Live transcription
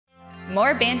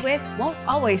More bandwidth won't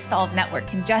always solve network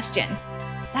congestion.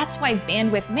 That's why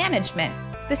bandwidth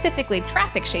management, specifically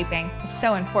traffic shaping, is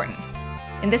so important.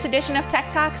 In this edition of Tech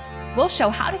Talks, we'll show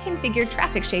how to configure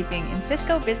traffic shaping in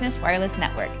Cisco Business Wireless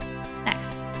Network.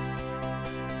 Next.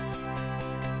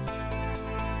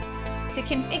 To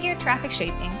configure traffic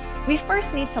shaping, we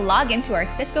first need to log into our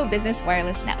Cisco Business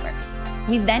Wireless Network.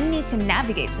 We then need to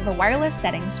navigate to the wireless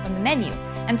settings from the menu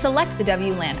and select the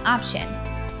WLAN option.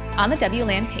 On the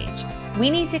WLAN page, we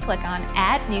need to click on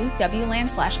Add New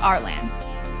WLAN/RLAN.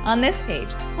 On this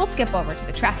page, we'll skip over to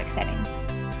the traffic settings.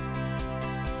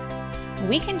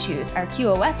 We can choose our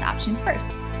QoS option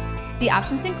first. The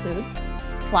options include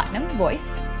Platinum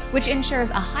Voice, which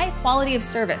ensures a high quality of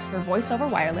service for voice over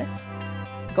wireless,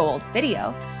 Gold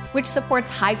Video, which supports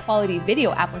high-quality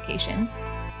video applications,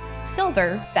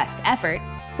 Silver Best Effort,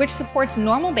 which supports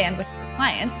normal bandwidth for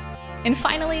clients, and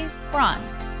finally,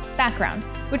 Bronze Background,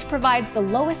 which provides the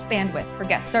lowest bandwidth for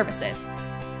guest services.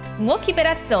 We'll keep it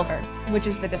at Silver, which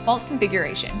is the default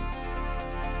configuration.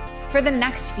 For the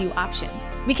next few options,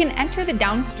 we can enter the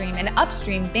downstream and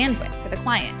upstream bandwidth for the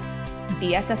client,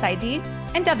 BSSID,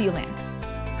 and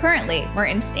WLAN. Currently, we're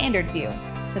in standard view,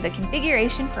 so the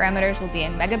configuration parameters will be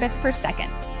in megabits per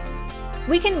second.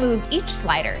 We can move each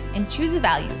slider and choose a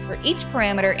value for each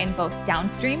parameter in both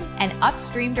downstream and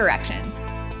upstream directions.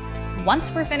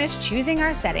 Once we're finished choosing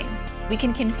our settings, we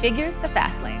can configure the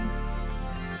fast lane.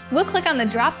 We'll click on the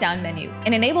drop-down menu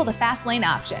and enable the fast lane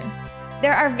option.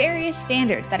 There are various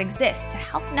standards that exist to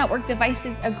help network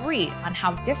devices agree on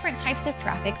how different types of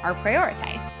traffic are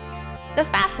prioritized. The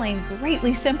fast lane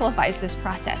greatly simplifies this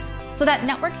process so that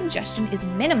network congestion is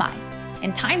minimized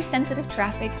and time-sensitive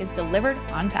traffic is delivered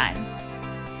on time.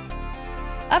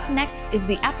 Up next is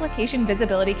the Application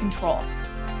Visibility Control.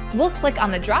 We'll click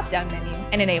on the drop-down menu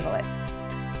and enable it.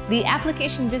 The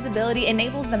Application Visibility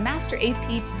enables the master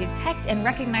AP to detect and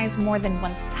recognize more than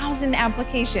 1,000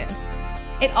 applications.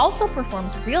 It also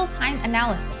performs real-time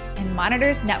analysis and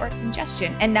monitors network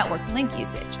congestion and network link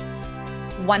usage.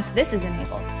 Once this is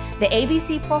enabled, the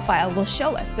ABC profile will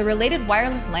show us the related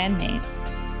wireless LAN name.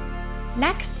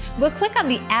 Next, we'll click on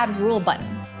the Add Rule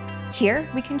button. Here,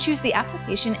 we can choose the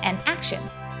application and action.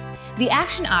 The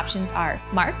action options are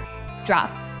Mark,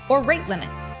 Drop, or Rate Limit.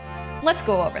 Let's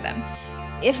go over them.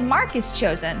 If Mark is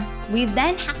chosen, we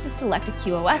then have to select a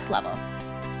QoS level.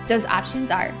 Those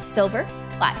options are Silver,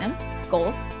 Platinum,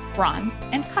 Gold, Bronze,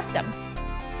 and Custom.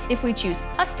 If we choose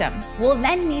Custom, we'll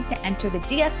then need to enter the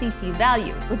DSCP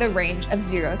value with a range of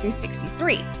 0 through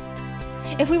 63.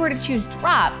 If we were to choose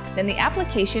Drop, then the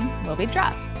application will be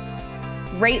dropped.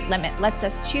 Rate Limit lets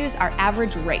us choose our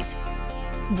average rate.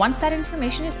 Once that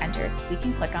information is entered, we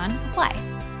can click on Apply.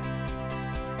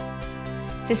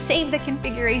 To save the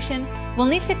configuration, we'll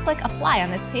need to click Apply on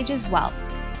this page as well.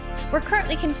 We're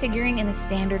currently configuring in the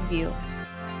standard view.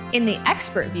 In the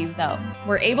expert view, though,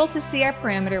 we're able to see our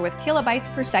parameter with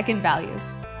kilobytes per second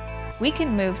values. We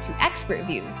can move to expert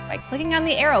view by clicking on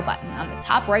the arrow button on the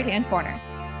top right-hand corner.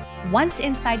 Once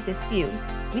inside this view,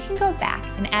 we can go back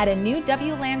and add a new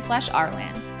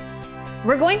WLAN/RLAN.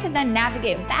 We're going to then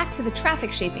navigate back to the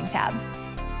Traffic Shaping tab.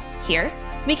 Here,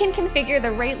 we can configure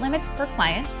the rate limits per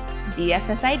client,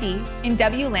 BSSID, and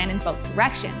WLAN in both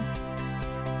directions.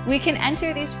 We can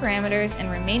enter these parameters and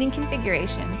remaining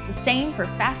configurations the same for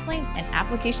Fastlane and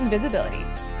Application Visibility.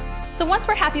 So once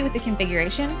we're happy with the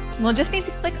configuration, we'll just need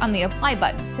to click on the Apply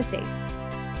button to save.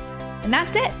 And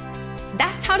that's it.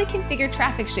 That's how to configure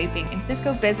traffic shaping in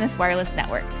Cisco Business Wireless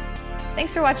Network.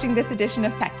 Thanks for watching this edition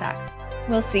of Tech Talks.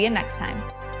 We'll see you next time.